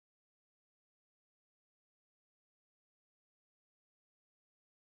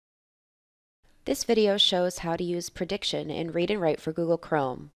This video shows how to use prediction in Read and Write for Google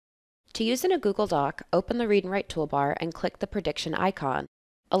Chrome. To use in a Google Doc, open the Read and Write toolbar and click the prediction icon.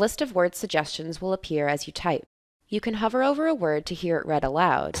 A list of word suggestions will appear as you type. You can hover over a word to hear it read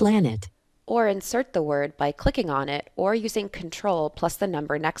aloud, planet, or insert the word by clicking on it or using Control plus the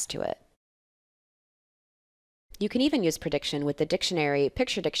number next to it. You can even use prediction with the dictionary,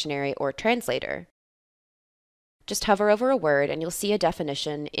 picture dictionary, or translator. Just hover over a word and you'll see a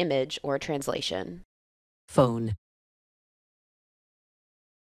definition, image, or translation. phone,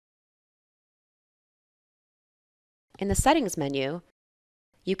 In the Settings menu,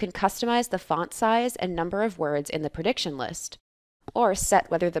 you can customize the font size and number of words in the prediction list, or set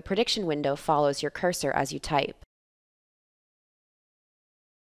whether the prediction window follows your cursor as you type.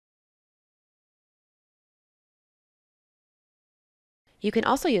 You can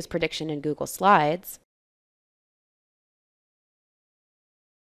also use prediction in Google Slides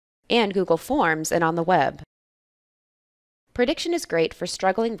and Google Forms and on the web. Prediction is great for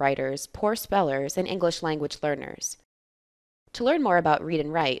struggling writers, poor spellers, and English language learners. To learn more about Read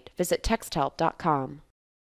and Write, visit texthelp.com.